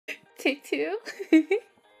Take two.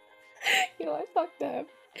 I fucked up.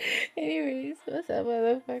 Anyways, what's up,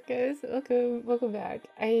 motherfuckers? Welcome back.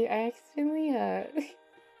 I accidentally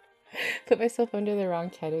put myself under the wrong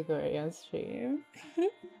category on stream.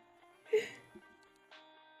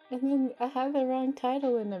 And then I had the wrong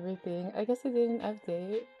title and everything. I guess I didn't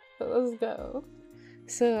update, but let's go.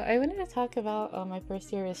 So I wanted to talk about my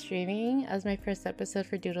first year of streaming as my first episode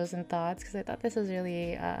for Doodles and Thoughts because I thought this was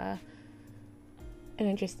really an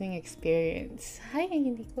interesting experience. Hi,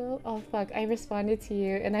 Nico. Oh fuck, I responded to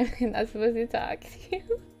you and I'm not supposed to talk to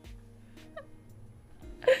you.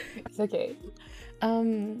 It's okay.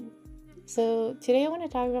 So today I want to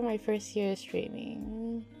talk about my first year of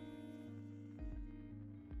streaming.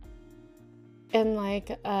 And like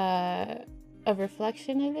a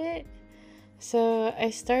reflection of it. So I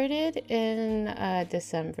started in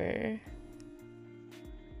December.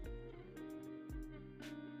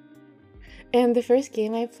 And the first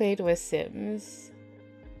game I played was Sims.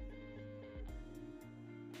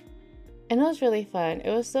 And it was really fun.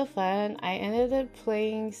 It was so fun. I ended up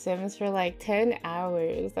playing Sims for like 10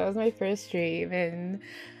 hours. That was my first stream. And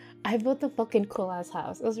I built a fucking cool ass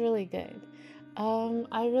house. It was really good.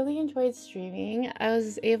 I really enjoyed streaming. I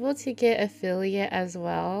was able to get affiliate as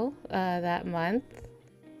well that month.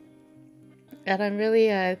 And I'm really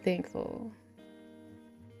thankful.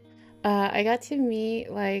 I got to meet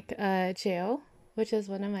like Jill, which is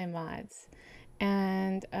one of my mods.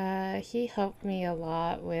 And he helped me a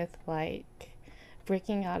lot with like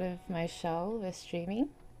breaking out of my shell with streaming.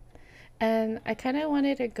 And I kind of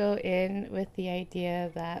wanted to go in with the idea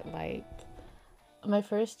that like my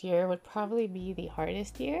first year would probably be the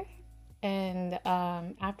hardest year, and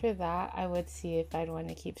after that I would see if I'd want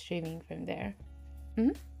to keep streaming from there.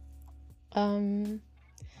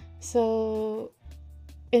 So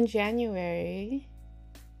in January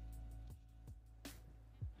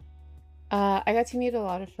I got to meet a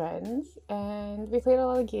lot of friends and we played a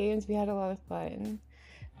lot of games. We had a lot of fun.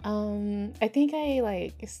 I think I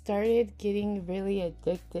like started getting really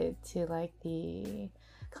addicted to like the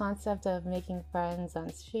concept of making friends on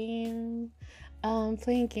stream,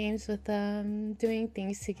 playing games with them, doing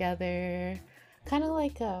things together, kind of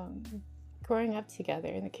like growing up together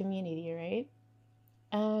in the community, right?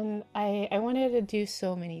 And I wanted to do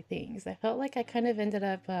so many things. I felt like I kind of ended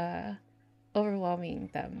up overwhelming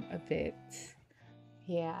them a bit.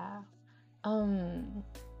 Yeah.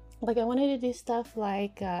 Like I wanted to do stuff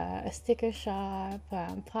like a sticker shop,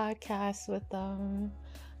 podcasts with them,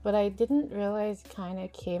 but I didn't realize it kind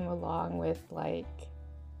of came along with like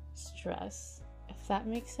stress, if that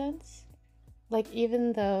makes sense. Like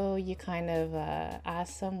even though you kind of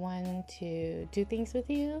ask someone to do things with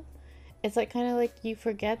you, it's like kind of like you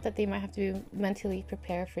forget that they might have to mentally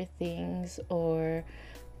prepare for things, or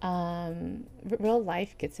real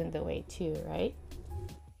life gets in the way too, right?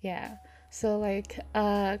 Yeah. So like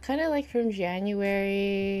kind of like from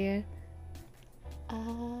January,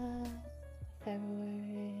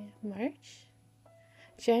 February, March?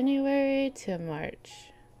 January to March.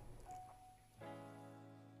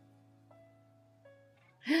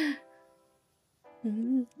 Hi,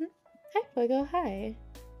 Fuego, hi.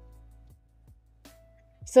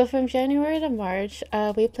 So from January to March,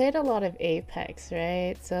 we played a lot of Apex,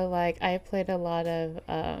 right? So like I played a lot of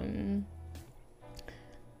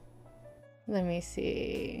let me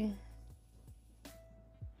see.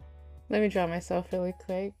 Let me draw myself really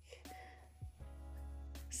quick.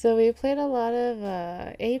 So we played a lot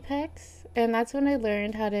of Apex, and that's when I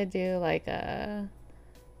learned how to do like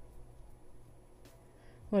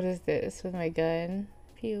what is this with my gun?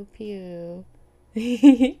 Pew pew.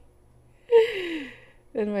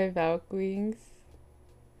 And my Valk wings.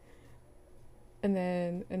 And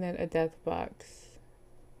then a death box.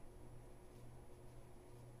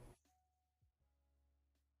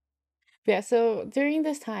 Yeah, so during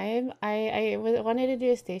this time, I wanted to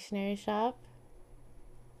do a stationery shop.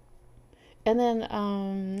 And then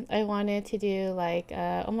I wanted to do like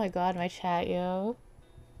oh my god, my chat, yo.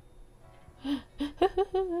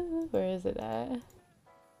 Where is it at?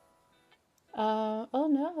 Oh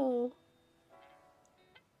no.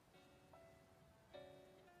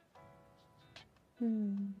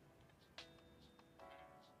 Hmm.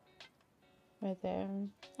 Right there.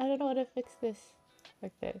 I don't know how to fix this.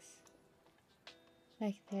 Like this.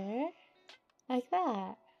 Like there. Like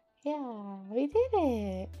that. Yeah, we did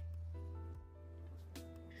it.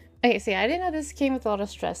 Okay, see, I didn't know this came with a lot of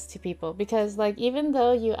stress to people because, like, even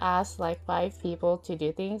though you ask like 5 people to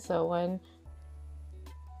do things, so one,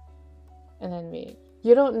 and then me,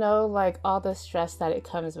 you don't know like all the stress that it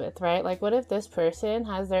comes with, right? Like, what if this person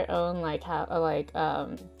has their own like how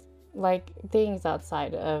like things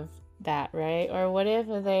outside of that, right? Or what if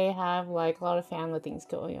they have like a lot of family things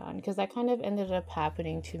going on? Because that kind of ended up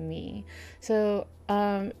happening to me. So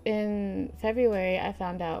in February, I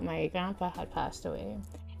found out my grandpa had passed away,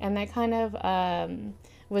 and that kind of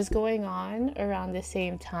was going on around the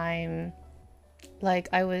same time. Like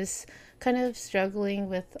I was kind of struggling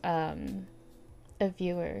with a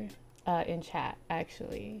viewer in chat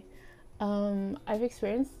actually. I've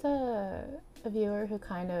experienced a viewer who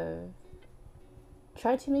kind of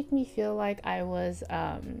tried to make me feel like I was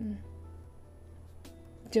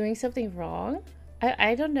doing something wrong.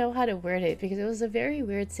 I don't know how to word it because it was a very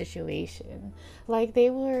weird situation. Like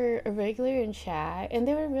they were a regular in chat and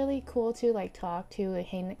they were really cool to like talk to and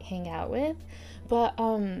hang out with. But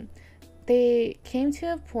they came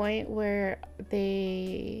to a point where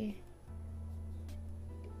they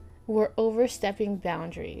were overstepping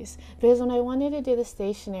boundaries because when I wanted to do the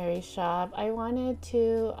stationery shop, I wanted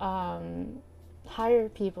to hire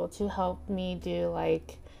people to help me do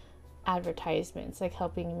like advertisements, like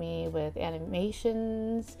helping me with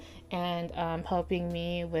animations and helping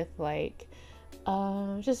me with like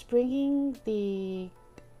just bringing the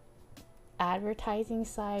advertising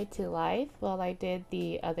side to life while I did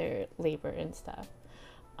the other labor and stuff.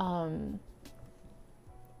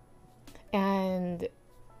 And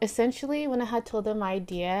essentially, when I had told them my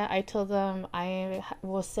idea, I told them I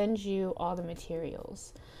will send you all the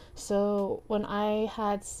materials. So when I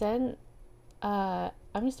had sent, I'm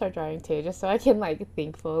gonna start drawing too, just so I can like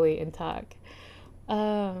think fully and talk.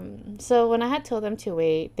 So when I had told them to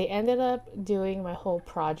wait, they ended up doing my whole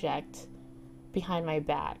project behind my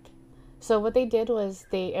back. So what they did was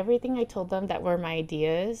they everything I told them that were my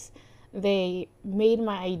ideas, they made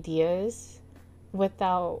my ideas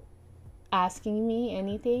without asking me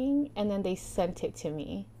anything, and then they sent it to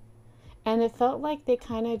me. And it felt like they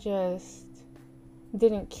kind of just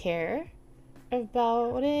didn't care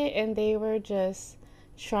about it, and they were just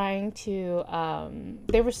trying to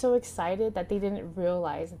they were so excited that they didn't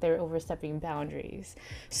realize that they were overstepping boundaries.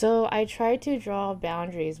 So I tried to draw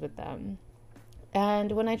boundaries with them,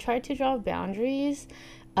 and when I tried to draw boundaries,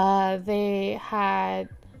 they had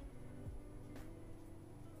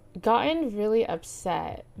gotten really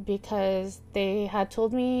upset because they had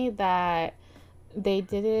told me that they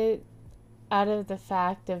did it out of the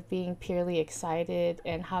fact of being purely excited,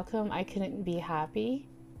 and how come I couldn't be happy.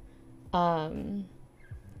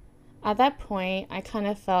 At that point I kind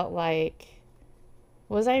of felt like,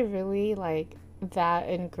 was I really like that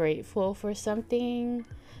ungrateful for something?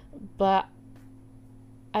 But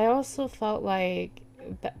I also felt like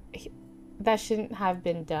that shouldn't have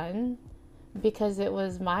been done because it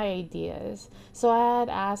was my ideas. So I had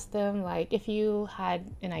asked them, like, if you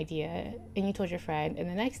had an idea and you told your friend, and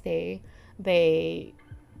the next day they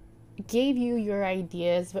gave you your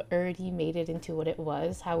ideas but already made it into what it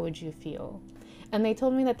was, how would you feel? And they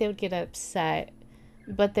told me that they would get upset,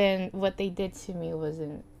 but then what they did to me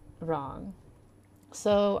wasn't wrong.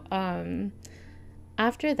 So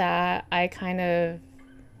after that, I kind of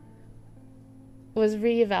was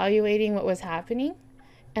reevaluating what was happening,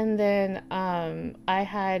 and then I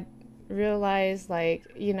had realized, like,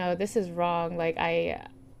 this is wrong. Like I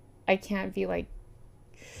can't be like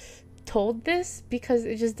told this because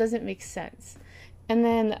it just doesn't make sense. And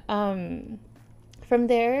then from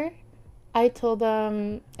there I told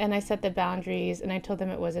them, and I set the boundaries, and I told them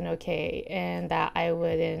it wasn't okay, and that I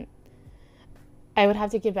would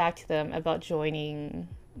have to get back to them about joining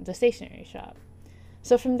the stationery shop.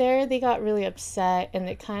 So from there, they got really upset, and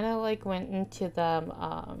it kind of like went into them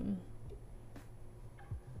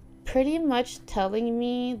pretty much telling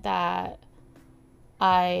me that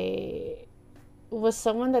I was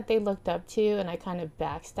someone that they looked up to, and I kind of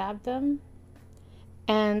backstabbed them.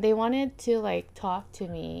 And they wanted to like talk to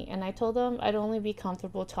me, and I told them I'd only be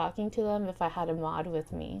comfortable talking to them if I had a mod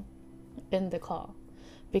with me in the call,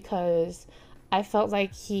 because I felt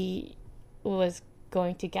like he was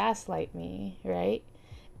going to gaslight me, right?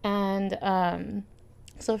 And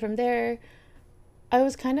so from there, I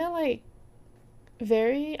was kind of like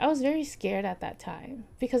I was very scared at that time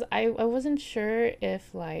because I wasn't sure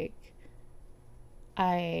if like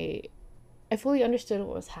I I fully understood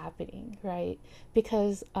what was happening, right?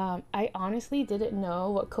 Because I honestly didn't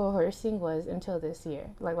know what coercing was until this year,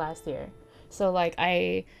 like last year. So like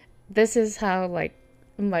this is how like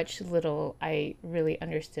much little I really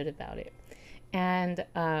understood about it. And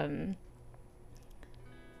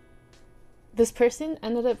this person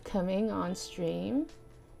ended up coming on stream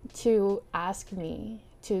to ask me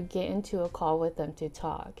to get into a call with them to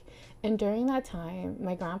talk. And during that time,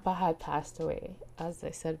 my grandpa had passed away, as I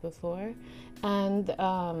said before. And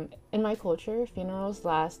in my culture, funerals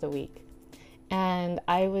last a week. And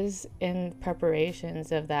I was in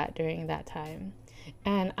preparations of that during that time.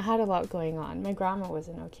 And I had a lot going on. My grandma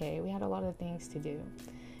wasn't okay. We had a lot of things to do.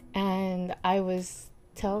 And I was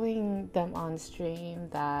telling them on stream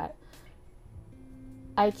that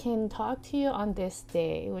I can talk to you on this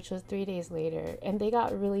day, which was 3 days later. And they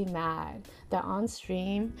got really mad that on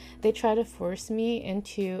stream, they tried to force me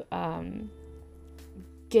into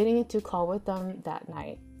getting into call with them that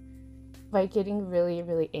night by getting really,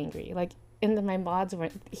 really angry. Like, my mods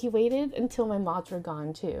weren't, he waited until my mods were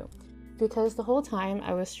gone too. Because the whole time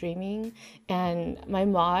I was streaming and my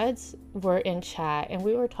mods were in chat and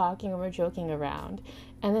we were talking and we were joking around.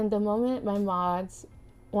 And then the moment my mods,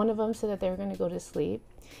 one of them said that they were going to go to sleep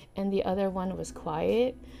and the other one was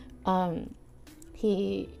quiet,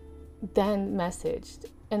 he then messaged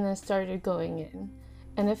and then started going in.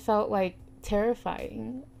 And it felt like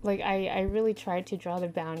terrifying. Like I really tried to draw the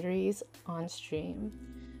boundaries on stream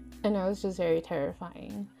and it was just very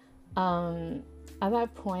terrifying. At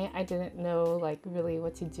that point I didn't know like really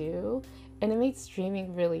what to do, and it made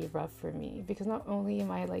streaming really rough for me because not only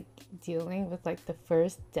am I like dealing with like the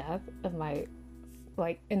first death of my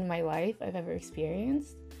like in my life I've ever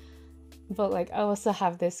experienced, but like I also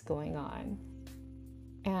have this going on.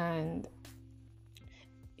 And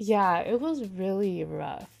yeah, it was really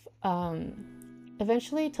rough.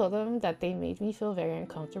 Eventually I told them that they made me feel very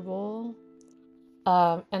uncomfortable.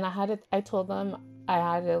 And I told them I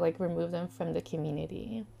had to like remove them from the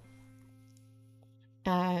community.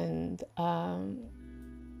 And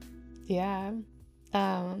yeah.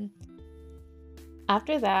 Um,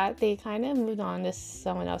 After that, they kind of moved on to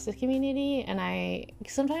someone else's community, and I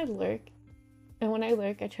sometimes lurk. And when I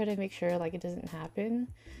lurk, I try to make sure like it doesn't happen,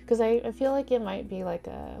 because I feel like it might be like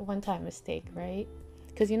a one-time mistake, right?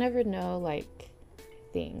 Because you never know like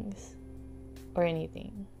things or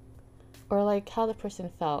anything, or like how the person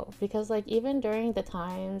felt, because like even during the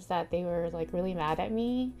times that they were like really mad at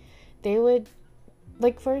me, they would,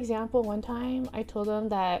 like, for example, one time I told them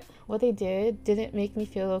that what they did didn't make me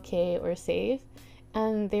feel okay or safe,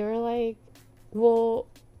 and they were like, well,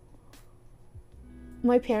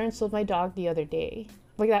 my parents sold my dog the other day.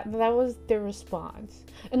 Like that was their response.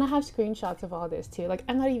 And I have screenshots of all this too. Like,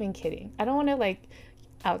 I'm not even kidding. I don't want to like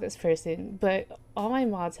out this person, but all my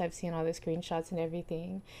mods have seen all the screenshots and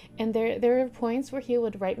everything. And there were points where he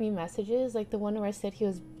would write me messages, like the one where I said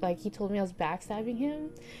he told me I was backstabbing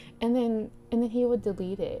him, and then he would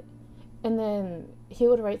delete it. And then he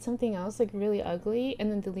would write something else like really ugly and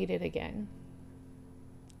then delete it again.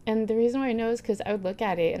 And the reason why I know is because I would look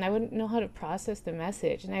at it and I wouldn't know how to process the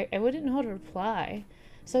message, and I wouldn't know how to reply.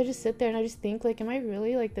 So I just sit there and I just think like, am I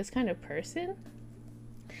really like this kind of person?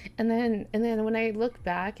 And then when I look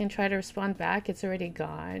back and try to respond back, it's already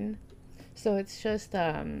gone. So it's just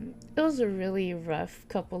it was a really rough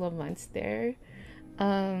couple of months there.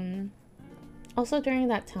 Um Also during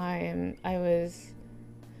that time I was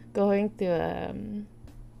going through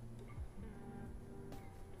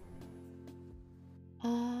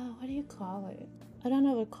what do you call it? I don't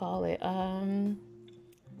know what to call it. I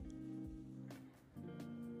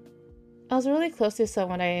was really close to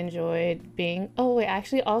someone I enjoyed being. Oh, wait,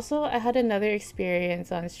 actually, also, I had another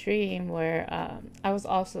experience on stream where I was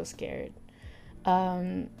also scared.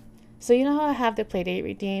 Um, so, you know how I have the playdate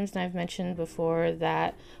redeems, and I've mentioned before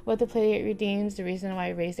that with the playdate redeems, the reason why I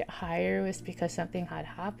raised it higher was because something had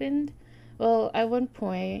happened. Well, at one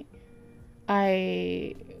point,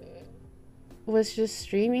 I was just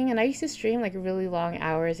streaming, and I used to stream like really long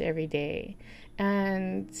hours every day.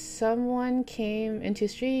 And someone came into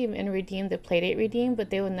stream and redeemed the playdate redeem, but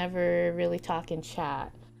they would never really talk in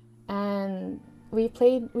chat. And we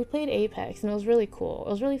played Apex, and it was really cool. It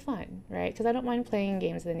was really fun, right? Because I don't mind playing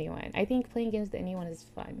games with anyone. I think playing games with anyone is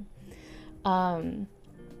fun. Um,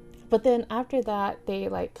 but then after that, they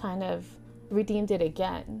like kind of redeemed it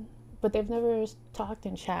again, but they've never talked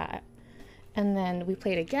in chat. And then we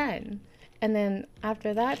played again. And then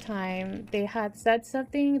after that time, they had said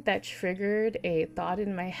something that triggered a thought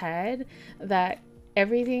in my head that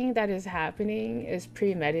everything that is happening is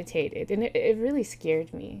premeditated. And it really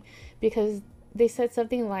scared me because they said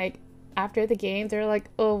something like, after the game, they're like,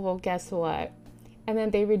 oh, well, guess what? And then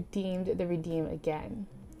they redeemed the redeem again.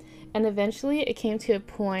 And eventually it came to a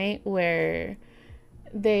point where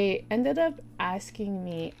they ended up asking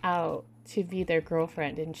me out to be their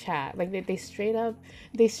girlfriend in chat. Like they straight up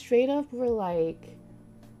were like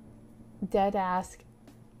dead ass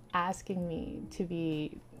asking me to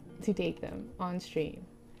date them on stream.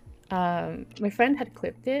 My friend had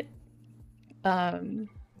clipped it, um,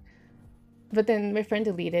 but then my friend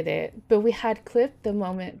deleted it. But we had clipped the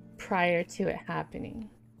moment prior to it happening.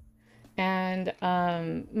 And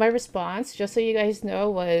my response, just so you guys know,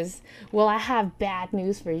 was, "Well, I have bad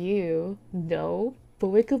news for you. No, but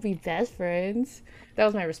we could be best friends." That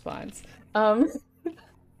was my response. Um,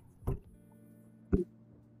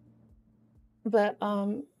 but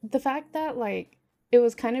the fact that like it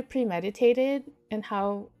was kind of premeditated and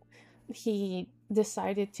how he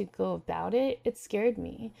decided to go about it, it scared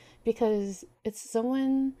me because it's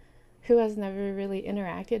someone who has never really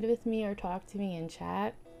interacted with me or talked to me in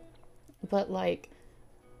chat, but like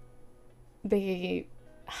they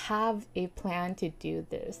have a plan to do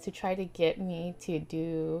this, to try to get me to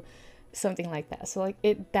do something like that. So like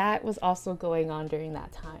it that was also going on during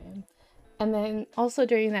that time. And then also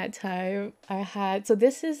during that time, I had, so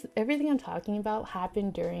this is everything I'm talking about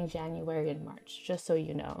happened during January and March, just so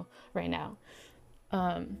you know, right now,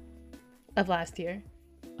 of last year.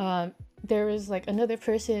 There was like another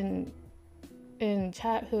person in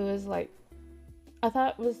chat who was like, I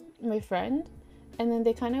thought was my friend, and then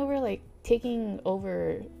they kind of were like taking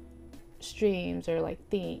over streams or like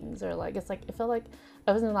things, or like it's like it felt like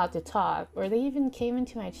I wasn't allowed to talk, or they even came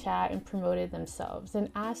into my chat and promoted themselves and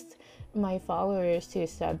asked my followers to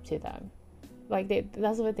sub to them. Like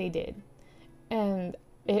that's what they did. And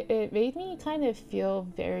it made me kind of feel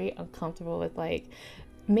very uncomfortable with like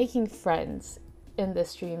making friends in the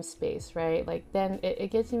stream space, right? Like then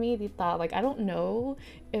it gives me the thought like I don't know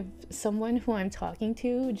if someone who I'm talking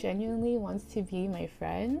to genuinely wants to be my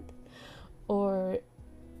friend, or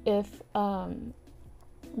if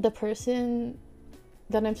the person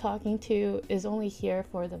that I'm talking to is only here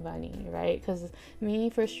for the money, right? Because me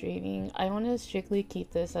for streaming, I want to strictly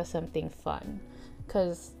keep this as something fun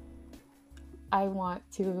because I want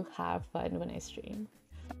to have fun when I stream.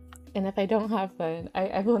 And if I don't have fun,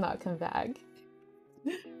 I will not come back.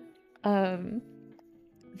 Um,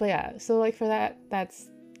 but yeah, so like for that, that's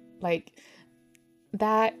like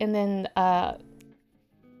that. And then I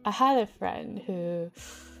had a friend who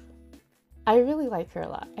I really like her a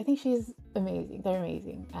lot. I think she's amazing. They're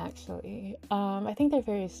amazing, actually. I think they're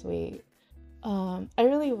very sweet. I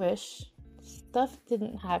really wish stuff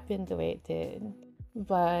didn't happen the way it did,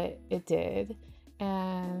 but it did.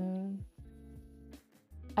 And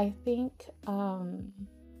I think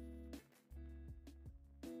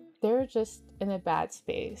they're just in a bad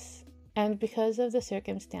space. And because of the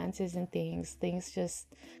circumstances and things just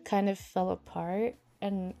kind of fell apart.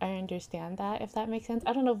 And I understand that, if that makes sense.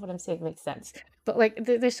 I don't know if what I'm saying makes sense. But like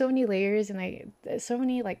there's so many layers, and there's so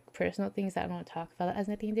many like personal things that I don't want to talk about that has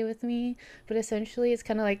nothing to do with me. But essentially it's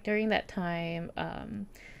kind of like during that time,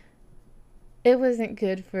 it wasn't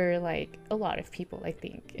good for like a lot of people, I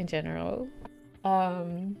think, in general.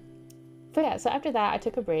 Um but yeah, so after that I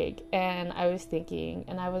took a break and I was thinking,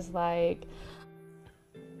 and um,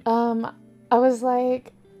 I was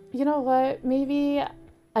like, you know what? Maybe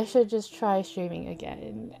I should just try streaming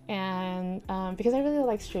again. And because I really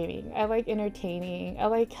like streaming, I like entertaining, I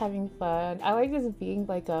like having fun, I like just being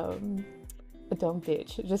like a dumb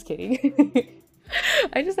bitch. Just kidding.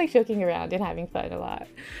 I just like joking around and having fun a lot.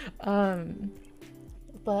 Um,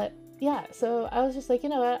 but yeah, so I was just like, you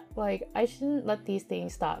know what, like I shouldn't let these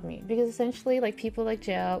things stop me, because essentially like people like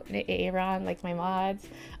Jill and Aaron, like my mods,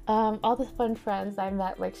 all the fun friends I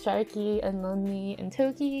met, like Sharky and Lonely and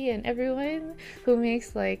Toki and everyone who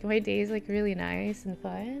makes like my days like really nice and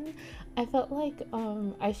fun. I felt like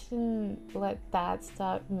I shouldn't let that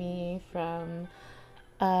stop me from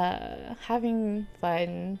having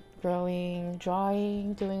fun, growing,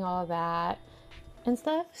 drawing, doing all that and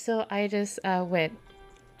stuff. So I just went.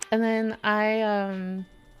 And then I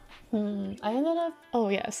ended up, oh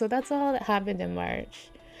yeah, so that's all that happened in March.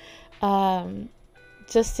 Um,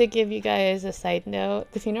 just to give you guys a side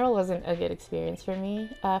note, the funeral wasn't a good experience for me.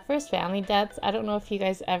 First family deaths, I don't know if you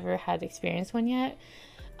guys ever had experienced one yet.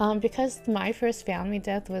 Because my first family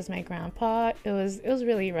death was my grandpa, it was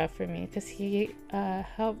really rough for me because he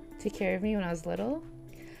helped take care of me when I was little.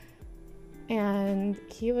 And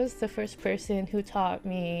he was the first person who taught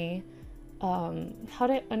me how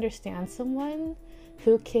to understand someone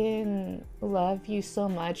who can love you so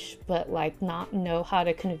much but like not know how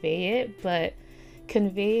to convey it, but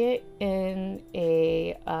convey it in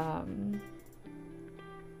a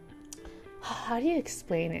how do you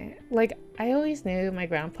explain it? Like I always knew my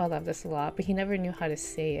grandpa loved us a lot, but he never knew how to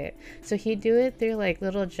say it. So he'd do it through like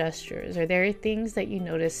little gestures, or there are things that you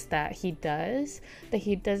notice that he does that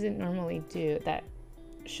he doesn't normally do that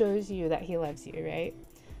shows you that he loves you, right?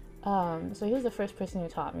 So he was the first person who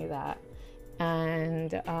taught me that,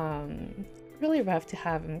 and really rough to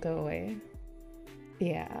have him go away.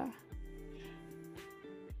 Yeah.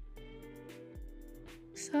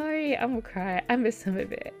 Sorry, I'm gonna cry. I miss him a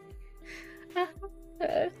bit.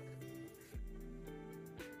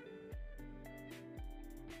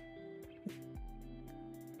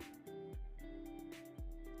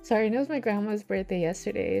 Sorry, it was my grandma's birthday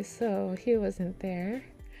yesterday, so he wasn't there.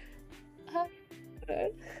 Uh,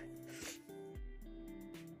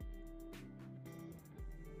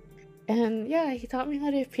 And yeah, he taught me how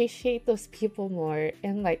to appreciate those people more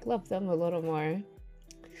and like love them a little more.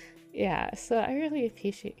 Yeah, so I really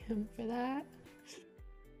appreciate him for that.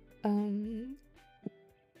 Um,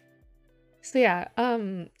 so yeah,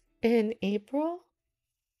 in April,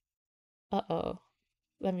 uh-oh,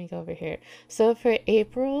 let me go over here. So for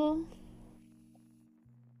April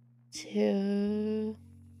to,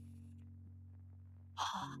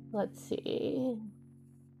 let's see.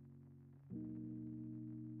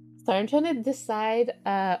 Sorry, I'm trying to decide.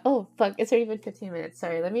 Oh, fuck, it's already been 15 minutes.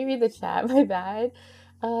 Sorry, let me read the chat. My bad.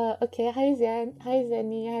 Okay. Hi, Zen. Hi,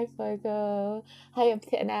 Zenny. Hi, Fuego. Hi,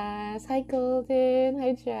 Uptinas. Hi, Golden.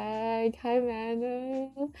 Hi, Jag. Hi,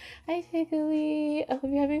 Mano. Hi, Piggly. I hope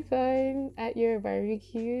you're having fun at your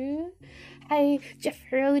barbecue. Hi,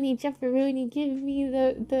 Jefferoni. Jefferoni, give me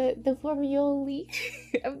the formioli.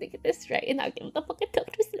 I'm thinking this right, and I'll give him the fucking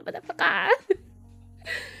toast to the motherfucker.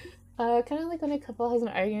 Kind of like when a couple has an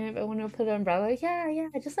argument but want to put an umbrella. Yeah, yeah,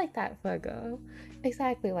 just like that, Fuggo.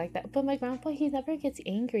 Exactly like that. But my grandpa, he never gets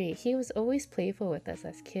angry. He was always playful with us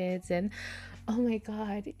as kids, and oh my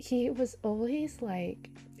god, he was always like,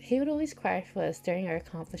 he would always cry for us during our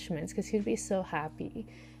accomplishments because he'd be so happy.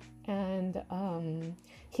 And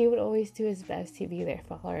he would always do his best to be there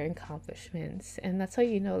for all our accomplishments. And that's how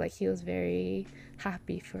you know, like, he was very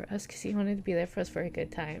happy for us because he wanted to be there for us for our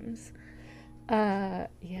good times.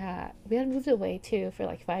 Yeah, we had moved away too for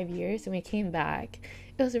like 5 years and we came back.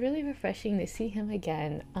 It was really refreshing to see him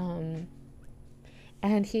again.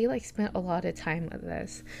 And he like spent a lot of time with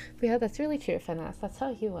us. But yeah, that's really true, Finesse. That's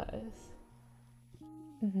how he was.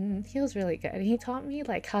 He was really good. And he taught me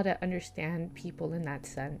like how to understand people in that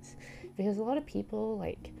sense. Because a lot of people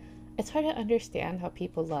like, it's hard to understand how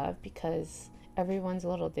people love because everyone's a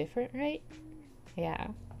little different, right? Yeah.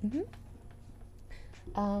 hmm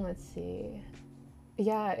let's see.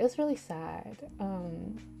 Yeah, it was really sad.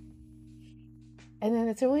 And then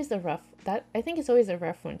it's always the rough that I think it's always a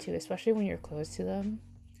rough one too, especially when you're close to them.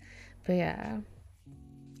 But yeah.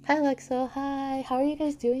 Hi Alexa, hi. How are you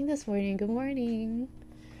guys doing this morning? Good morning.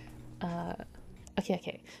 Uh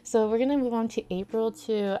okay. So we're gonna move on to April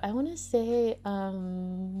to I wanna say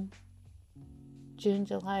June,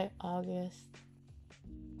 July, August,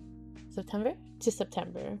 September? To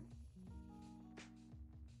September.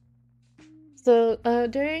 So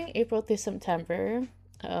during April through September,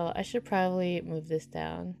 oh, I should probably move this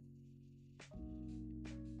down.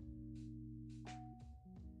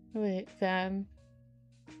 Wait, fam.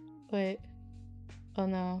 Wait. Oh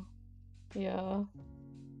no. Yeah.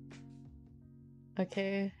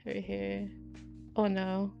 Okay, right here. Oh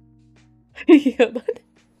no. Hold on.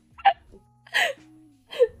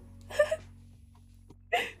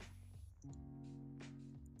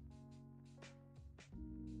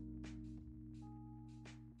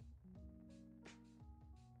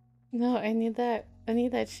 No, I need that. I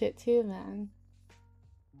need that shit too, man.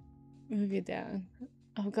 Move it down.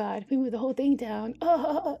 Oh god, we move the whole thing down.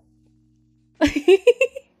 Oh.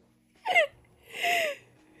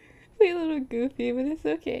 We a little goofy, but it's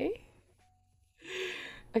okay.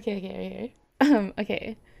 Okay, right here.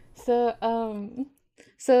 Okay. So,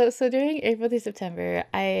 so during April to September,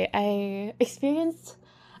 I experienced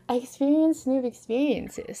new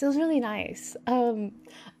experiences. It was really nice.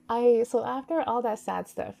 I so after all that sad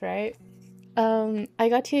stuff, right? I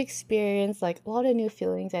got to experience like a lot of new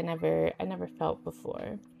feelings I never felt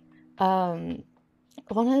before. Um,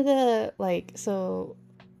 one of the like so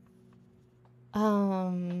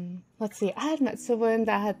let's see, I had met someone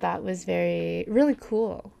that I thought was very really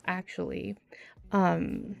cool actually.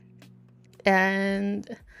 Um,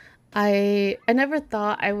 and I never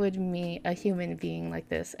thought I would meet a human being like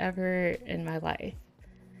this ever in my life.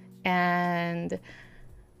 And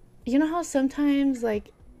you know how sometimes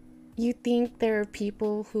like you think there are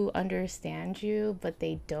people who understand you but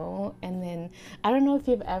they don't, and then I don't know if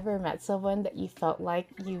you've ever met someone that you felt like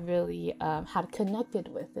you really had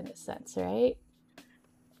connected with in a sense, right?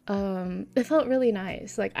 It felt really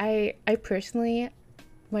nice. Like I personally,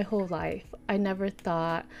 my whole life I never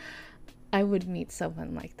thought I would meet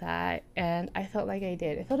someone like that, and I felt like I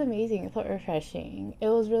did. It felt amazing. It felt refreshing. It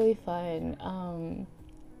was really fun.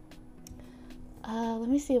 Let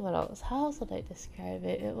me see what else. How else would I describe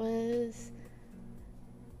it? It was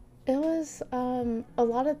a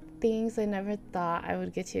lot of things I never thought I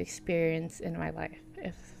would get to experience in my life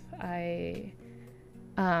if I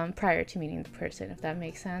prior to meeting the person, if that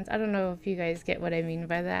makes sense. I don't know if you guys get what I mean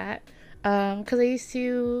by that. Because I used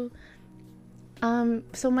to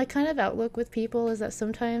So my kind of outlook with people is that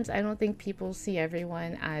sometimes I don't think people see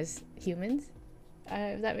everyone as humans,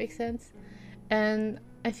 if that makes sense. And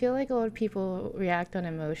I feel like a lot of people react on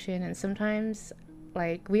emotion, and sometimes,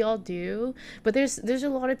 like we all do, but there's a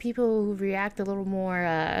lot of people who react a little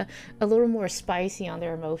more spicy on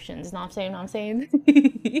their emotions. Know what I'm saying? Know what I'm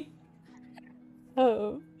saying?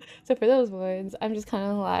 Oh, so for those ones, I'm just kind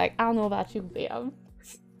of like, I don't know about you, fam.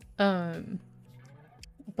 Um,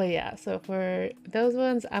 but yeah, so for those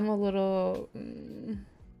ones, I'm a little.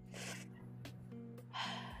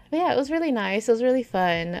 But yeah, it was really nice. It was really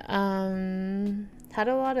fun. Had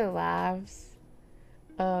a lot of laughs.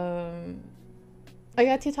 Um, I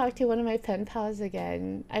got to talk to one of my pen pals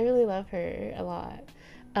again. I really love her a lot.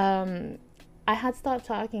 Um, I had stopped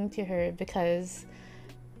talking to her because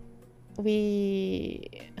we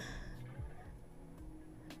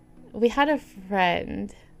we had a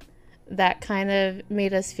friend that kind of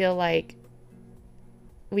made us feel like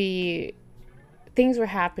we things were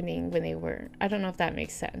happening when they weren't. I don't know if that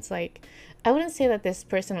makes sense. Like, I wouldn't say that this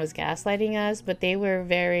person was gaslighting us, but they were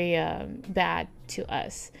very bad to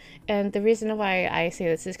us. And the reason why I say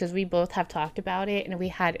this is because we both have talked about it and we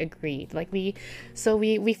had agreed. Like we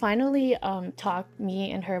finally talked,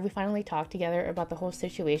 me and her, we finally talked together about the whole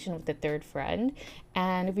situation with the third friend,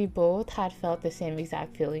 and we both had felt the same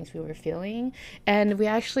exact feelings we were feeling, and we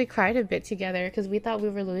actually cried a bit together because we thought we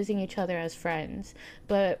were losing each other as friends,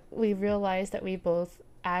 but we realized that we both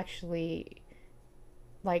actually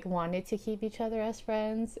like wanted to keep each other as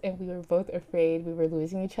friends, and we were both afraid we were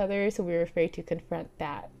losing each other, so we were afraid to confront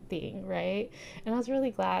that thing, right? And I was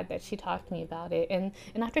really glad that she talked to me about it, and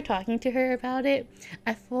after talking to her about it,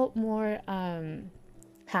 I felt more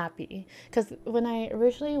happy, because when I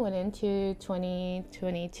originally went into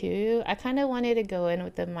 2022, I kind of wanted to go in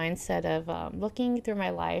with the mindset of looking through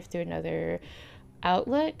my life through another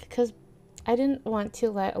outlook, because I didn't want to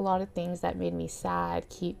let a lot of things that made me sad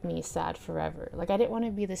keep me sad forever. Like, I didn't want to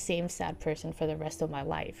be the same sad person for the rest of my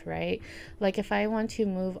life, right? Like, if I want to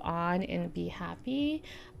move on and be happy,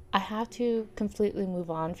 I have to completely move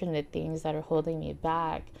on from the things that are holding me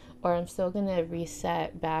back, or I'm still gonna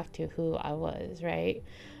reset back to who I was, right?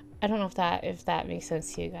 I don't know if that makes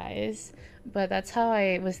sense to you guys, but that's how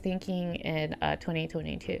I was thinking in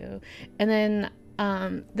 2022. And then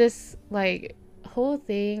this like whole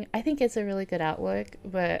thing, I think it's a really good outlook,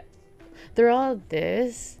 but through all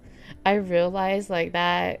this, I realized like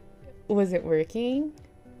that wasn't working,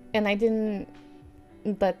 and I didn't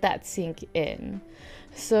let that sink in.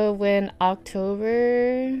 So when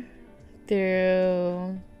October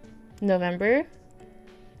through November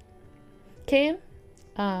came,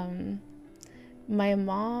 um, my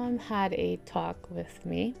mom had a talk with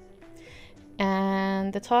me,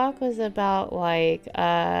 and the talk was about like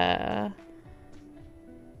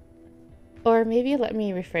or maybe let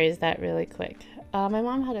me rephrase that really quick. My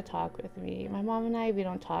mom had a talk with me. My mom and I, we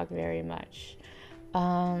don't talk very much.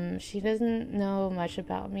 She doesn't know much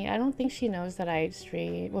about me. I don't think she knows that I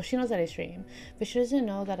stream. Well, she knows that I stream, but she doesn't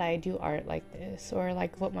know that I do art like this, or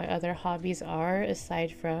like what my other hobbies are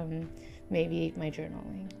aside from maybe my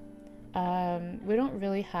journaling. We don't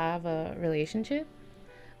really have a relationship.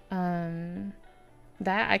 Um,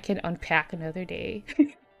 that I can unpack another day.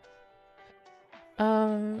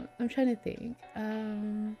 I'm trying to think.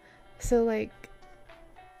 So like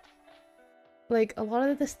a lot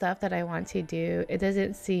of the stuff that I want to do, it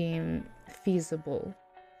doesn't seem feasible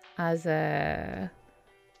as a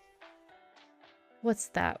what's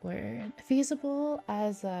that word? Feasible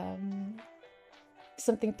as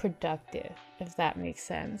something productive, if that makes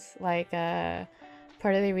sense. Like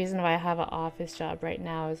part of the reason why I have an office job right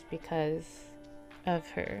now is because of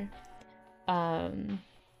her. Um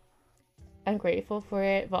I'm grateful for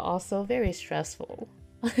it, but also very stressful.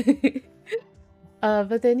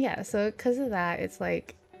 But then yeah, so because of that, it's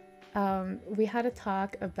like we had a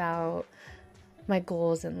talk about my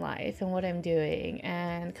goals in life and what I'm doing,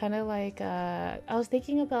 and kind of like I was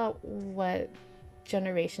thinking about what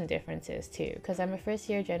generation difference is too, because I'm a first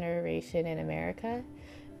year generation in America.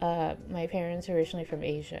 My parents are originally from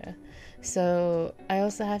Asia, so I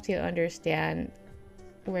also have to understand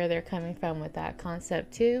where they're coming from with that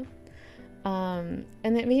concept too. And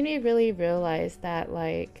it made me really realize that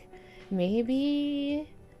like maybe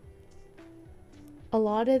a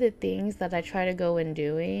lot of the things that I try to go in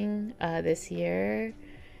doing this year,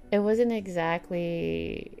 it wasn't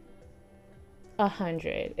exactly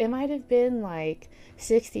 100. It might have been like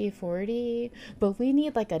 60-40, but we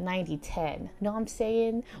need like a 90-10. Know what I'm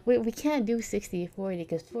saying? We can't do 60-40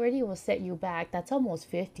 because 40 will set you back. That's almost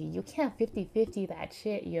 50. You can't 50-50 that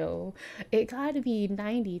shit, yo. It gotta be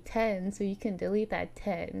 90-10 so you can delete that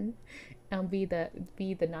 10 and be the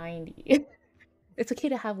 90. It's okay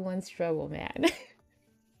to have one struggle, man.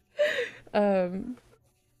 um,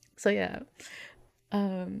 so yeah.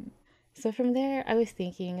 Um, so from there, I was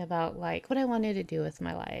thinking about like what I wanted to do with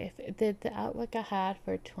my life. Did the outlook I had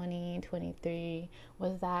for 2023,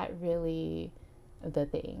 was that really the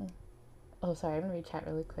thing? Oh, sorry, I'm gonna read chat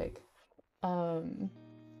really quick. Um,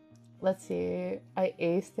 let's see. I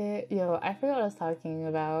aced it. Yo, I forgot what I was talking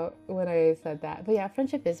about when I said that. But yeah,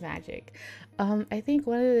 friendship is magic. I think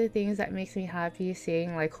one of the things that makes me happy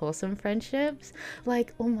seeing like wholesome friendships,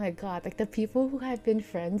 like oh my god, like the people who have been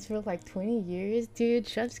friends for like 20 years, dude,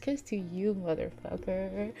 chef's kiss to you,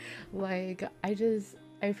 motherfucker. Like I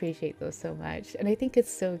appreciate those so much. And I think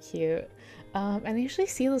it's so cute. And I usually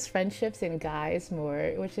see those friendships in guys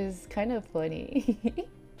more, which is kind of funny.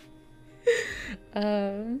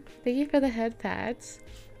 Thank you for the head pats.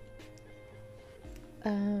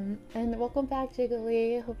 And welcome back,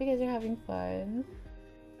 Jiggly. Hope you guys are having fun.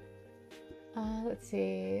 Let's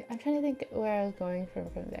see. I'm trying to think where I was going from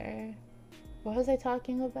there. What was I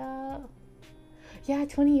talking about? Yeah,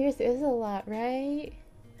 20 years is a lot, right?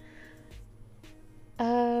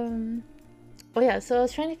 Oh yeah, so I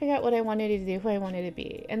was trying to figure out what I wanted to do, who I wanted to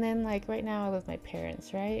be. And then like right now I live with my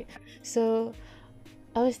parents, right? So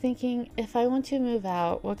I was thinking, if I want to move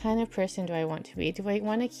out, what kind of person do I want to be? Do I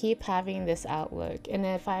want to keep having this outlook? And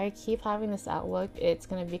if I keep having this outlook, it's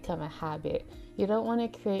going to become a habit. You don't want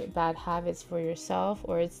to create bad habits for yourself,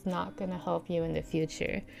 or it's not going to help you in the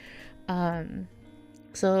future.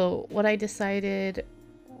 So, what I decided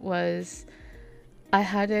was I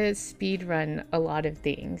had to speed run a lot of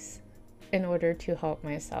things in order to help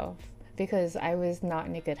myself because I was not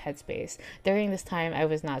in a good headspace. During this time, I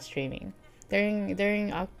was not streaming.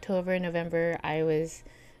 During October, November, I was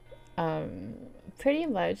pretty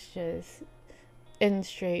much just in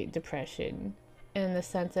straight depression in the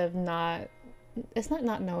sense of not it's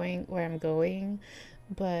not knowing where I'm going,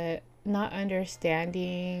 but not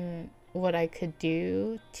understanding what I could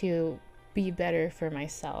do to be better for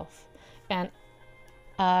myself. And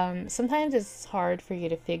sometimes it's hard for you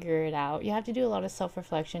to figure it out. You have to do a lot of self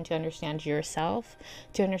reflection to understand yourself,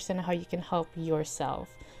 to understand how you can help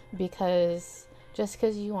yourself. Because just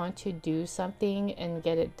because you want to do something and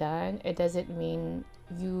get it done, it doesn't mean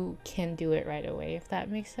you can do it right away, if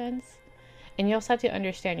that makes sense. And you also have to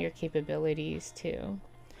understand your capabilities too.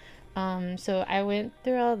 So I went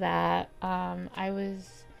through all that. I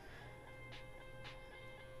was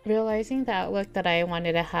realizing the outlook that I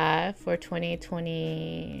wanted to have for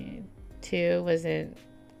 2022 wasn't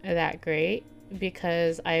that great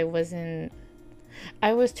because I was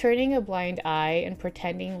turning a blind eye and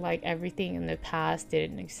pretending like everything in the past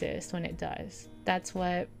didn't exist when it does. That's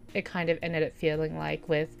what it kind of ended up feeling like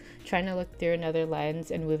with trying to look through another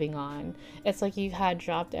lens and moving on. It's like you had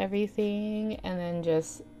dropped everything and then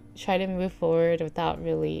just try to move forward without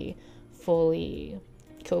really fully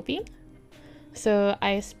coping. So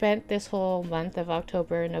I spent this whole month of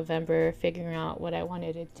October, November figuring out what I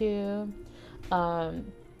wanted to do,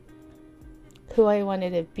 who I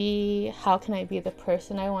wanted to be, how can I be the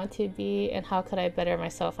person I want to be, and how could I better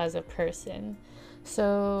myself as a person.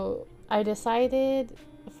 So I decided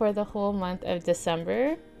for the whole month of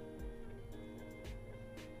December,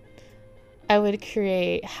 I would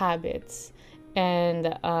create habits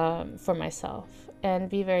and for myself and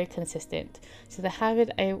be very consistent. So the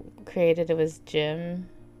habit I created was gym.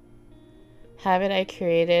 Habit I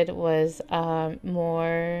created was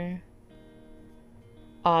more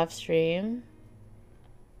off stream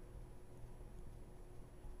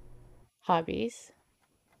hobbies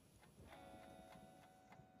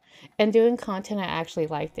and doing content. I actually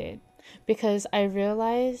liked it because I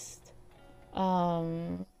realized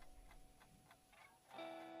um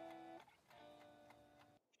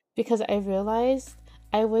because I realized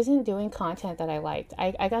I wasn't doing content that I liked.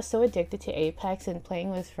 I got so addicted to Apex and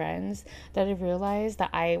playing with friends that I realized that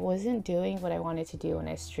I wasn't doing what I wanted to do when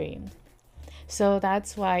I streamed. So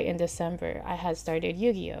that's why in December I had started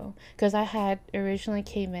Yu-Gi-Oh! Because I had originally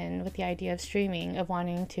came in with the idea of streaming, of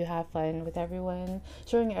wanting to have fun with everyone,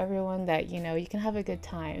 showing everyone that, you know, you can have a good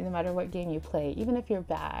time no matter what game you play, even if you're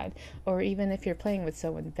bad, or even if you're playing with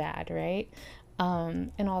someone bad, right?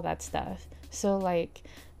 And all that stuff. So like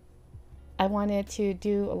I wanted to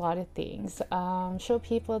do a lot of things, show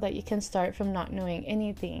people that you can start from not knowing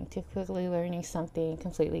anything to quickly learning something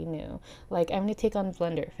completely new. Like, I'm going to take on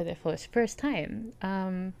Blender for the first time.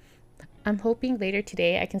 I'm hoping later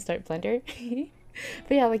today I can start Blender.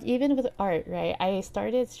 But yeah, like even with art, right? I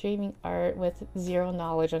started streaming art with zero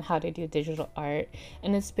knowledge on how to do digital art,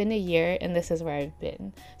 and it's been a year, and this is where I've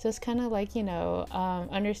been. So it's kind of like,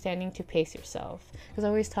 understanding to pace yourself. Because I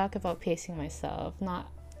always talk about pacing myself,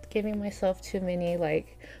 not giving myself too many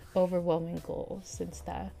like overwhelming goals and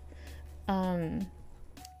stuff. Um,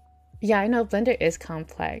 yeah, I know Blender is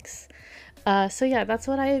complex. So yeah, that's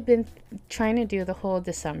what I've been trying to do the whole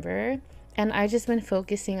December, and I just been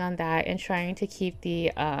focusing on that and trying to keep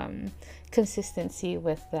the consistency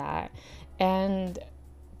with that, and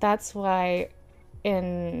that's why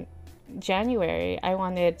in January I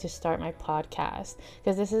wanted to start my podcast,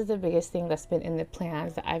 because this is the biggest thing that's been in the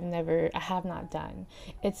plans that I have not done.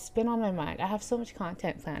 It's been on my mind. I have so much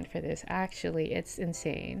content planned for this. Actually, it's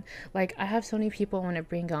insane. Like, I have so many people I want to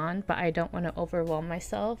bring on, but I don't want to overwhelm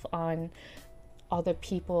myself on all the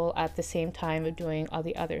people at the same time of doing all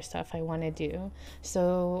the other stuff I want to do.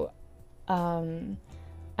 So, um,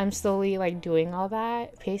 I'm slowly like doing all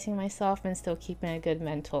that, pacing myself and still keeping a good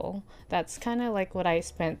mental. That's kind of like what I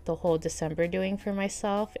spent the whole December doing for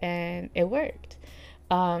myself, and it worked.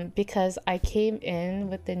 Because I came in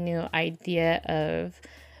with the new idea of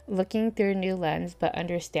looking through a new lens, but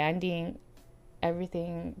understanding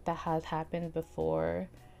everything that has happened before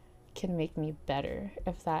can make me better,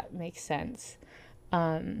 if that makes sense.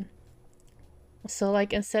 Um, so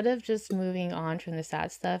like instead of just moving on from the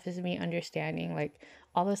sad stuff, is me understanding like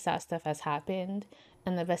all the sad stuff has happened,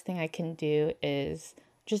 and the best thing I can do is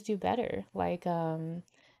just do better. Like, don't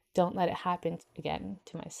let it happen again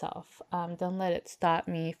to myself. Don't let it stop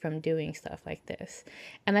me from doing stuff like this.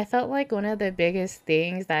 And I felt like one of the biggest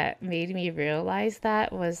things that made me realize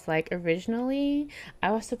that was like originally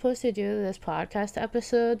I was supposed to do this podcast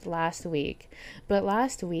episode last week, but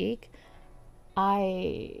last week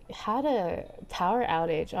I had a power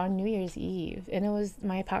outage on New Year's Eve, and it was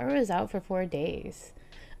my power was out for 4 days.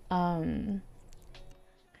 Um,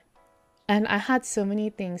 and I had so many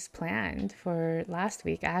things planned for last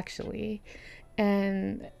week, actually.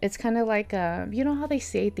 And it's kind of like, you know how they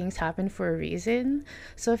say things happen for a reason?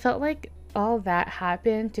 So I felt like all that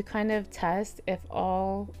happened to kind of test if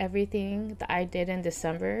everything that I did in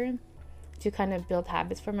December to kind of build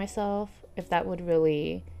habits for myself, if that would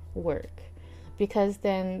really work. Because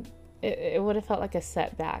then it would have felt like a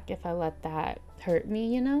setback if I let that hurt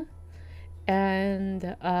me. And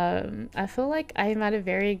I feel like I'm at a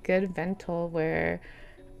very good mental where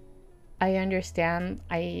I understand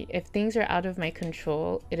if things are out of my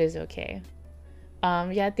control, it is okay.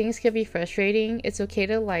 Yeah, things can be frustrating. It's okay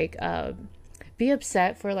to like be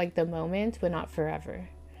upset for like the moment, but not forever.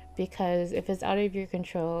 Because if it's out of your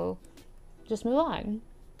control, just move on,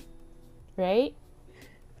 right?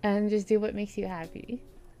 And just do what makes you happy.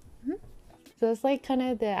 So it's like kind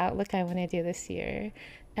of the outlook I want to do this year,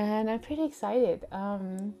 and I'm pretty excited.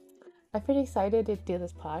 I'm pretty excited to do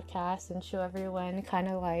this podcast and show everyone kind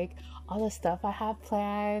of like all the stuff I have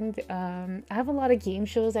planned. I have a lot of game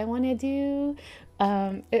shows I want to do.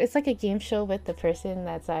 It's like a game show with the person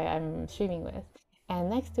I'm streaming with. And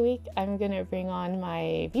next week, I'm gonna bring on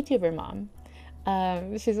my VTuber mom.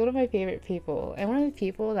 She's one of my favorite people, and one of the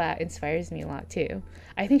people that inspires me a lot too.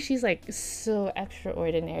 I think she's like so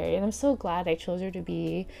extraordinary, and I'm so glad I chose her to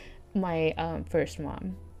be my first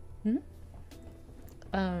mom. Hmm?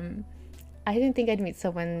 Um, I didn't think I'd meet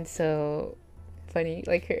someone so funny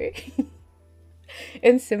like her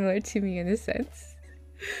and similar to me in a sense.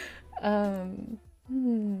 Um,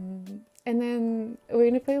 hmm. And then we're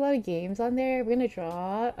gonna play a lot of games on there. We're gonna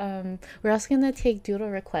draw. We're also gonna take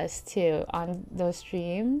doodle requests too on those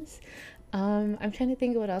streams. I'm trying to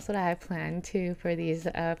think of what else would I have planned too for these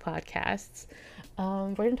podcasts.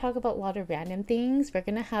 We're gonna talk about a lot of random things. We're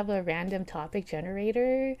gonna have a random topic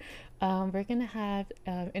generator. We're gonna have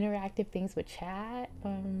interactive things with chat.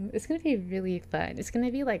 It's gonna be really fun. It's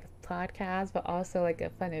gonna be like podcast, but also like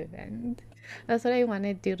a fun event. That's what I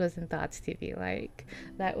wanted Doodles and Thoughts to be like.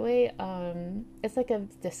 That way, it's like a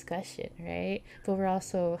discussion, right? But we're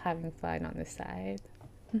also having fun on the side.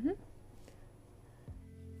 Hmm.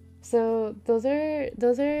 So those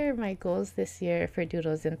are my goals this year for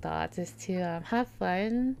Doodles and Thoughts, is to have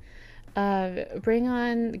fun, bring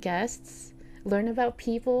on guests, learn about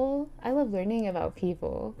people. I love learning about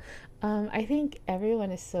people. I think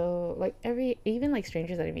everyone is so like even like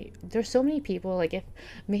strangers that I meet. There's so many people. Like if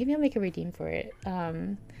maybe I'll make a redeem for it.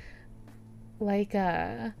 Like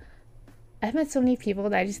I've met so many people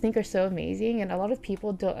that I just think are so amazing, and a lot of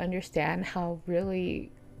people don't understand how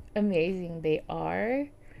really amazing they are,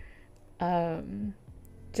 um,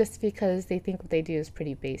 just because they think what they do is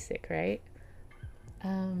pretty basic, right?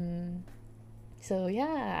 Um, so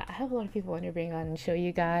yeah, I have a lot of people I want to bring on and show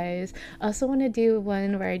you guys. I also want to do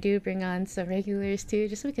one where I do bring on some regulars too,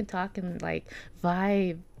 just so we can talk and like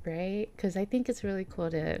vibe, right? Because I think it's really cool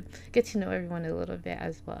to get to know everyone a little bit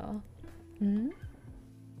as well. Mm-hmm.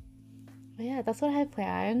 But yeah, that's what I have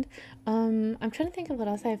planned. I'm trying to think of what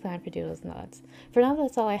else I have planned for Doodles Nuts. For now,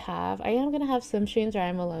 that's all I have. I am gonna have some streams where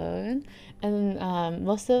I'm alone, and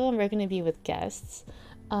most of them are gonna be with guests.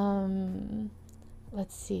 Um,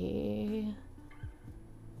 let's see.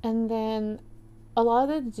 And then a lot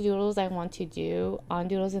of the doodles I want to do on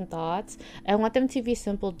Doodles and Thoughts, I want them to be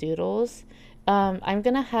simple doodles. I'm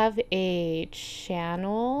gonna have a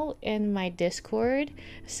channel in my Discord,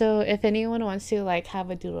 so if anyone wants to like have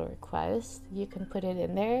a doodle request, you can put it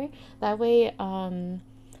in there. That way,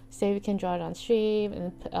 say we can draw it on stream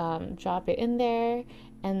and drop it in there,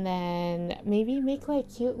 and then maybe make like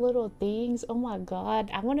cute little things. Oh my god,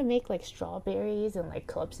 I want to make like strawberries and like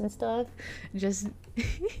cups and stuff. Just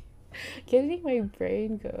getting my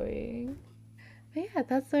brain going. But yeah,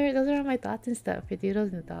 those are all my thoughts and stuff for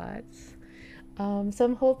Doodles and Thoughts. So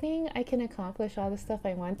I'm hoping I can accomplish all the stuff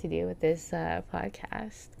I want to do with this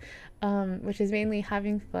podcast, which is mainly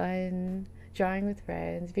having fun, drawing with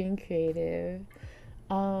friends, being creative.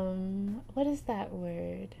 What is that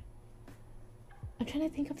word? I'm trying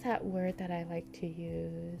to think of that word that I like to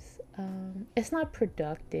use. It's not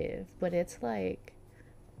productive, but it's like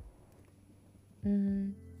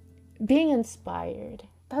mm, being inspired.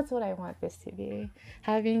 That's what I want this to be.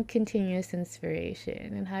 Having continuous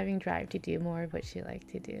inspiration and having drive to do more of what you like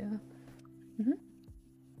to do. Hmm.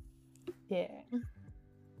 Yeah.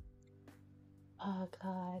 Oh,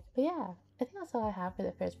 God. But yeah, I think that's all I have for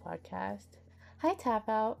the first podcast. Hi, Tap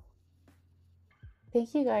Out.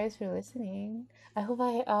 Thank you guys for listening. I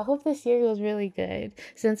hope this year was really good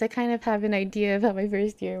since I kind of have an idea of how my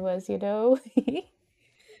first year was, you know?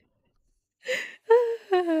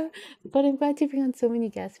 But I'm glad to bring on so many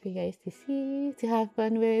guests for you guys to see, to have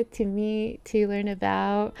fun with, to meet, to learn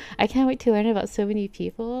about. I can't wait to learn about so many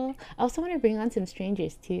people. I also want to bring on some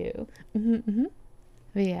strangers too. Hmm.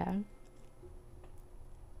 But yeah,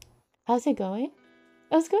 how's it going?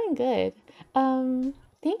 Oh, it's going good. Um,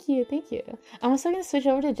 thank you, thank you. I'm also gonna switch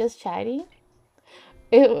over to just chatting.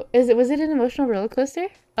 Was it an emotional roller coaster?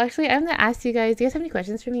 Actually, I'm gonna ask you guys. Do you guys have any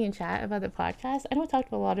questions for me in chat about the podcast? I know I talked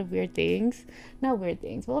about a lot of weird things, not weird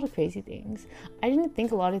things, but a lot of crazy things. I didn't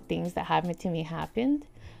think a lot of things that happened to me happened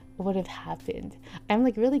would have happened. I'm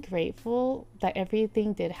like really grateful that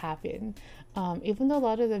everything did happen. Even though a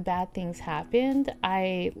lot of the bad things happened,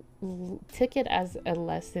 took it as a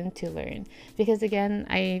lesson to learn. Because again,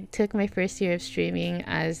 I took my first year of streaming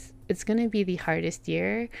as it's going to be the hardest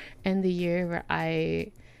year and the year where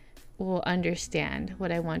I will understand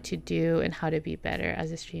what I want to do and how to be better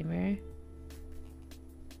as a streamer.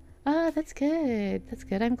 Ah, that's good. That's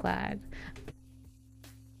good. I'm glad.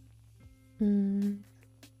 Hmm.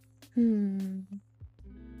 Hmm.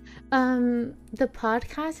 The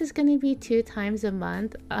podcast is gonna be 2 times a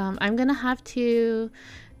month. I'm gonna have to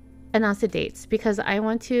announce the dates because I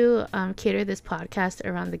want to cater this podcast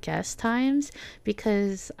around the guest times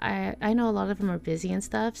because I know a lot of them are busy and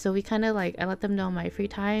stuff. So we kind of like I let them know my free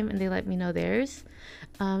time and they let me know theirs.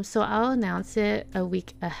 So I'll announce it a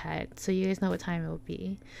week ahead so you guys know what time it will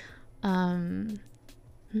be. Um,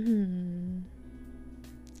 hmm.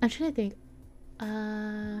 I'm trying to think.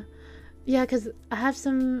 Uh, yeah, because I have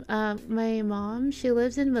some. My mom, she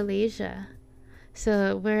lives in Malaysia.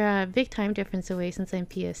 So we're a big time difference away since I'm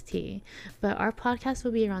PST. But our podcast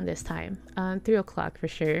will be around this time, 3 o'clock for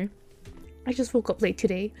sure. I just woke up late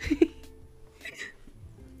today.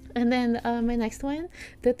 And then my next one,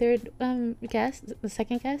 the third guest, the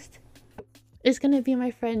second guest, is gonna be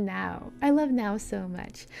my friend Now. I love Now so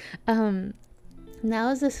much. Um, Now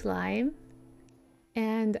is a slime,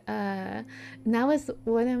 and Now is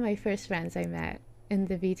one of my first friends I met in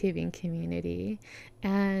the VTubing community.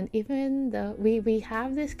 And even though we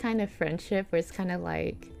have this kind of friendship where it's kind of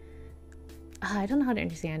like I don't know how to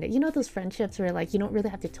understand it. You know those friendships where like you don't really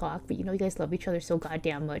have to talk, but you know you guys love each other so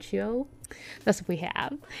goddamn much, yo. That's what we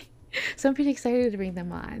have. So I'm pretty excited to bring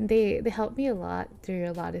them on. They help me a lot through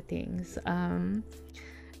a lot of things.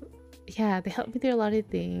 Yeah, they helped me through a lot of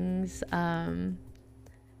things.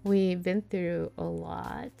 We've been through a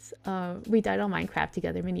lot. We died on Minecraft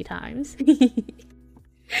together many times.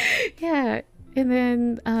 Yeah, and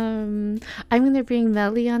then I'm gonna bring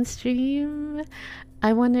Melly on stream.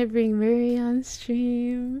 I want to bring Murray on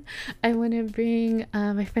stream. I want to bring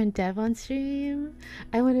my friend Dev on stream.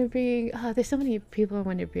 I want to bring. Oh, there's so many people I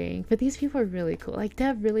want to bring, but these people are really cool. Like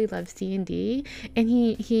Dev really loves D&D, and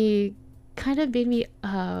he kind of made me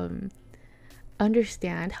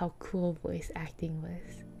understand how cool voice acting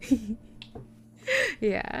was.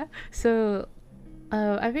 Yeah. So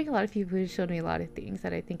I think a lot of people who showed me a lot of things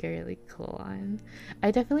that I think are really cool on. I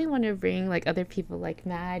definitely want to bring like other people like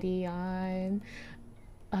Maddie on.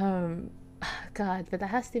 Um, God, but that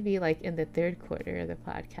has to be like in the third quarter of the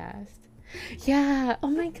podcast. Yeah. Oh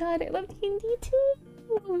my God, I love D&D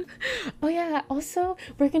too. Oh yeah. Also,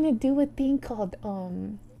 we're gonna do a thing called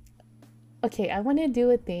Okay, I want to do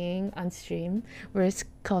a thing on stream where it's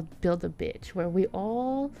called Build a Bitch, where we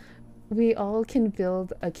all can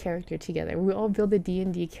build a character together. We all build a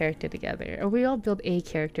D&D character together, or we all build a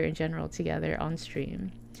character in general together on stream.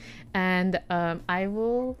 And I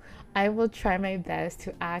will try my best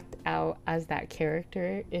to act out as that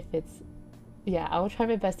character if it's yeah, I will try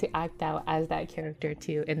my best to act out as that character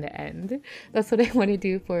too in the end. That's what I want to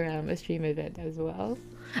do for a stream event as well.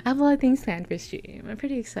 I have a lot of things planned for stream. I'm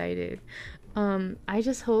pretty excited. I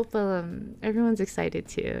just hope everyone's excited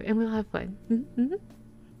too, and we'll have fun. Mm-hmm.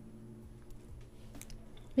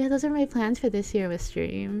 Yeah, those are my plans for this year with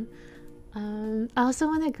stream. I also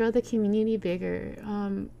want to grow the community bigger.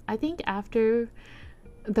 I think after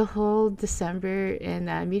the whole December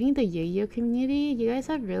and meeting the Yo-Yo community, you guys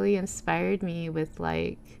have really inspired me with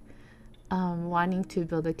like wanting to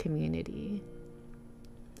build a community.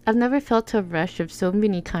 I've never felt a rush of so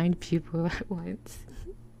many kind people at once.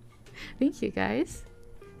 Thank you guys.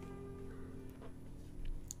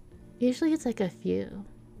 Usually it's like a few,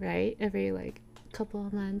 right? Every like couple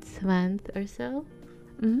of months, month or so.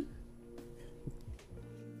 Mm-hmm.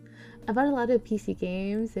 I bought a lot of PC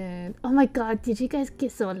games and oh my god, did you guys get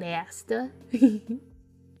Solasta? Did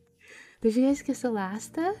you guys get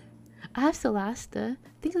Solasta? I have Solasta. I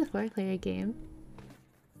think it's a 4-player game.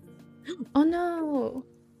 Oh no!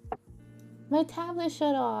 My tablet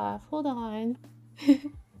shut off. Hold on.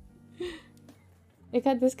 It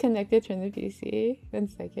got disconnected from the PC. 1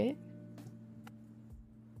 second.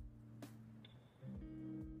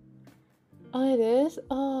 Oh, it is?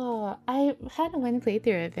 Oh, I had one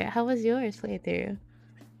playthrough of it. How was yours playthrough?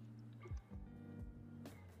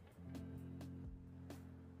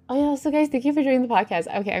 Oh yeah, so guys, thank you for joining the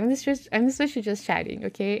podcast. Okay, I'm gonna switch to just chatting,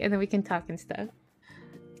 okay? And then we can talk and stuff.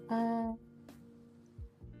 Uh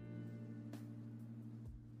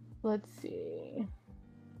let's see.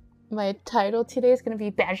 My title today is gonna be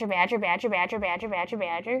Badger, Badger, Badger, Badger, Badger, Badger,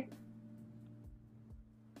 Badger.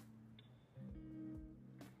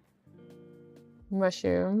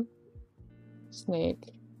 Mushroom.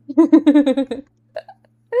 Snake.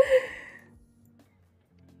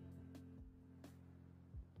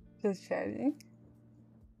 Just chatting.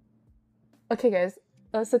 Okay, guys.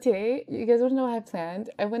 So today, you guys want to know what I planned?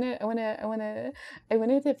 I wanted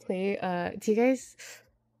to play. Do you guys?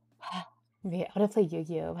 Wait, I want to play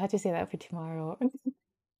Yu-Gi-Oh. I have to say that for tomorrow.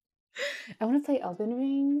 I want to play Elden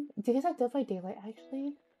Ring. Do you guys have Dead by Daylight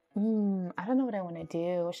actually? I don't know what I want to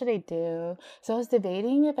do. What should I do? So I was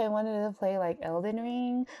debating if I wanted to play like Elden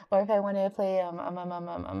Ring or if I wanted to play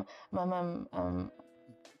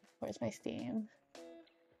where's my Steam?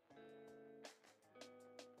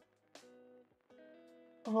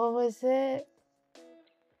 What was it?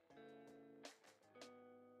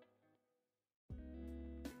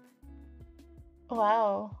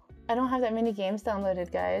 Wow. I don't have that many games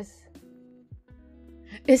downloaded, guys.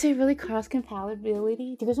 Is it really cross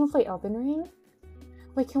compatibility? Do you guys want to play Elden Ring?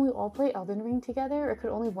 Wait, can we all play Elden Ring together, or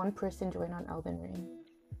could only one person join on Elden Ring?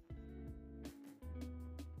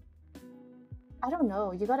 I don't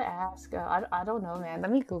know. You gotta ask. I don't know, man.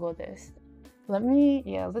 Let me Google this.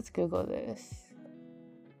 Yeah, let's Google this.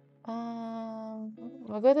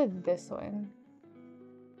 We'll go to this one.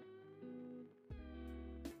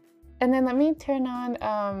 And then let me turn on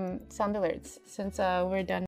sound alerts since we're done.